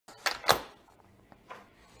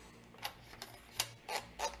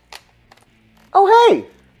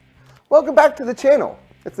Welcome back to the channel.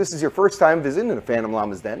 If this is your first time visiting the Phantom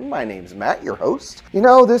Llama's Den, my name's Matt, your host. You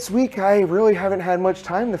know, this week I really haven't had much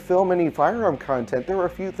time to film any firearm content. There were a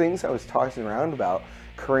few things I was tossing around about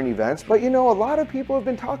current events, but you know, a lot of people have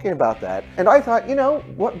been talking about that. And I thought, you know,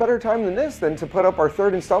 what better time than this than to put up our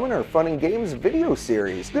third installment of our Fun and Games video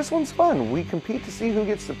series. This one's fun. We compete to see who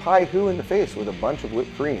gets to pie who in the face with a bunch of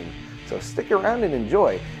whipped cream. So stick around and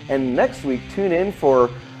enjoy. And next week, tune in for,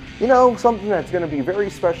 you know, something that's going to be very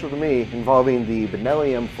special to me involving the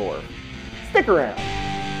Benelli M4. Stick around.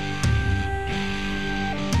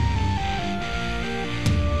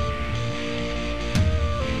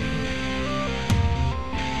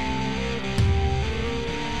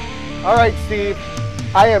 All right, Steve,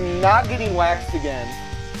 I am not getting waxed again.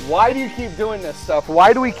 Why do you keep doing this stuff?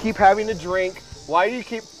 Why do we keep having to drink? Why do you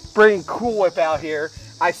keep bringing Cool Whip out here?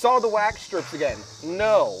 I saw the wax strips again.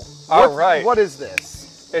 No. All right. What is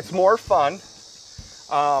this? It's more fun.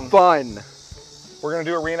 Fun. We're gonna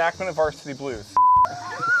do a reenactment of Varsity Blues.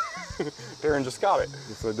 Darren just got it.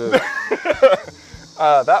 Yes, I did.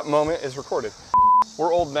 That moment is recorded.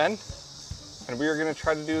 We're old men, and we are gonna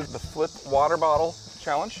try to do the flip water bottle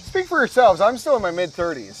challenge. Speak for yourselves. I'm still in my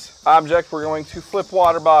mid-30s. Object, we're going to flip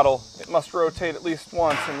water bottle. It must rotate at least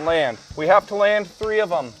once and land. We have to land 3 of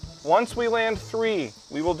them. Once we land 3,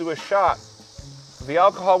 we will do a shot of the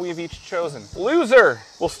alcohol we have each chosen. Loser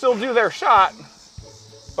will still do their shot,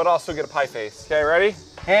 but also get a pie face. Okay, ready?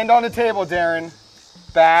 Hand on the table, Darren.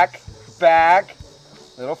 Back, back,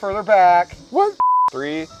 a little further back. What?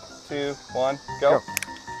 3, 2, 1, go.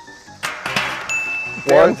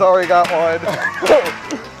 Darren's already got one.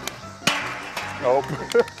 Nope.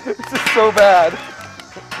 This is so bad.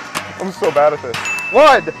 I'm so bad at this.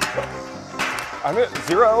 1. I'm at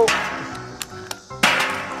 0.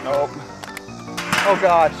 Nope. Oh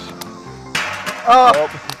gosh. Oh.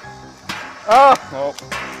 Nope. Oh. Nope.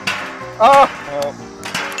 Oh.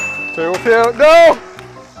 Nope. 2. No.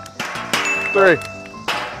 3.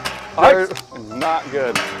 There's- Not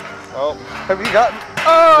good. Oh. Have you gotten?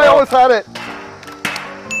 Oh, I almost had it.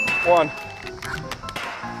 1.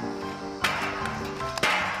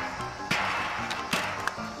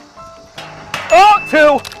 Oh,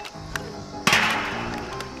 2.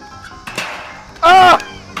 Ah!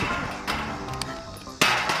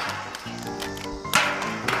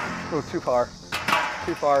 Oh, too far.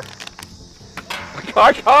 Too far.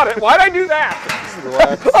 I caught it. Why'd I do that?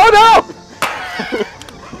 Oh no!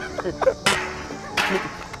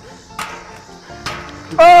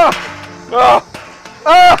 Ah! Oh.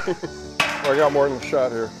 Ah! Oh, I got more than a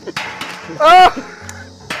shot here. Ah!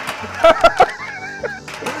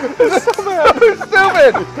 This is so bad.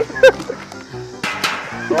 Stupid!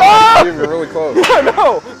 Oh, Steve, you're really close. I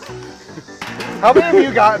know. How many have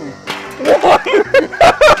you gotten? 1.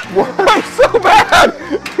 I'm so bad.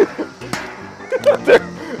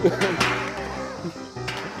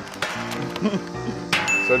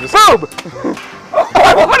 So just Boom! Oh,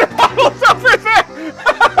 my water bottle's over there.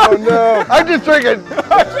 oh no! I'm just drinking.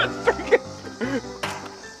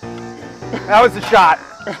 That was a shot.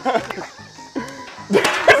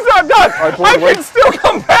 It's not done. I can still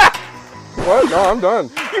come back. What? No, I'm done.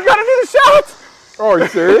 You gotta do the shot. Oh, are you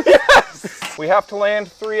serious? Yes. We have to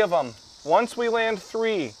land 3 of them. Once we land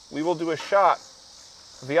 3, we will do a shot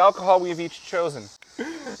of the alcohol we have each chosen.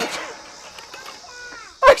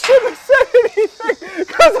 I shouldn't have said anything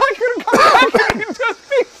because I could have come back and just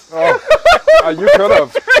be. Oh, you could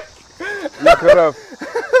have. You could have.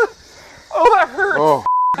 Oh, that hurts. Oh,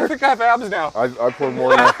 I think I have abs now. I poured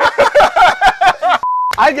more than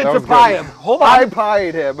I get That to was pie good. him. Hold on. I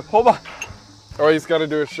pied him. Hold on. Oh, he's got to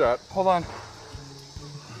do a shot. Hold on.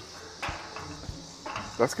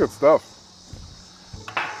 That's good stuff.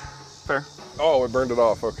 Fair. Oh, it burned it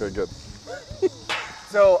off. Okay, good.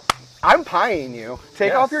 So, I'm pieing you. Take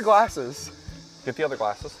Yes. off your glasses. Get the other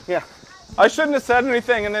glasses. Yeah. I shouldn't have said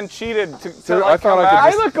anything and then cheated to Dude, like, I thought come I could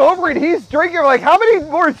back. I look over and he's drinking. I'm like, how many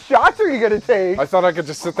more shots are you going to take? I thought I could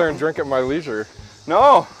just sit there and drink at my leisure.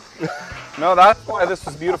 No. No, that's why this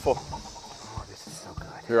is beautiful. Oh, this is so good.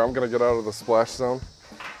 Here, I'm going to get out of the splash zone.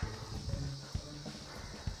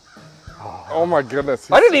 Oh my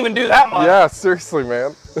goodness. I didn't even do that much. Yeah, seriously,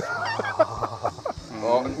 man.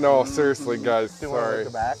 Oh, no, seriously, guys. Do you wanna Sorry.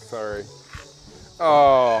 look back? Sorry.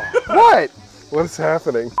 Oh, What? what is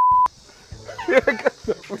happening? We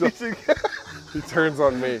He turns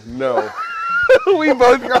on me. No.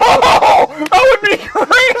 both go. Oh, that would be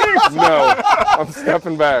great. No. I'm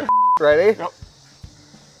stepping back. Ready? Yep.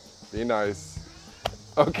 Be nice.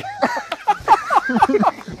 Okay.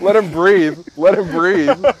 Let him breathe. Let him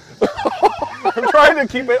breathe. I'm trying to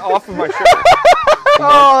keep it off of my shirt.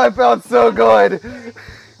 Oh, it felt so good. Darren,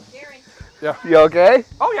 Yeah. You okay?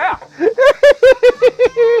 Oh yeah.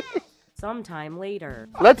 Sometime later.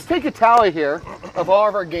 Let's take a tally here of all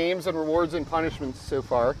of our games and rewards and punishments so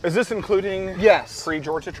far. Is this including Yes.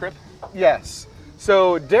 pre-Georgia trip? Yes.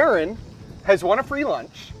 So Darren has won a free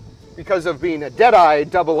lunch because of being a Deadeye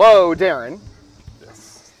 00 Darren.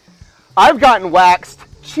 Yes. I've gotten waxed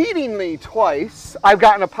cheatingly twice. I've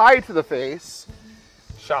gotten a pie to the face.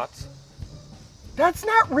 Shots. That's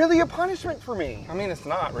not really a punishment for me. I mean, it's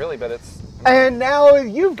not really, but it's. And now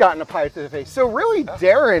you've gotten a pie to the face. So really,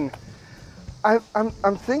 Darren,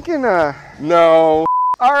 I'm thinking, No.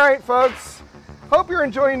 all right, folks. Hope you're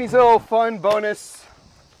enjoying these little fun bonus.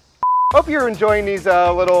 Hope you're enjoying these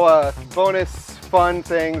little bonus fun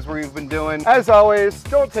things we've been doing. As always,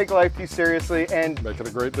 don't take life too seriously and Make it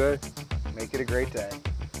a great day. make it a great day.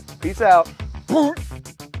 Peace out.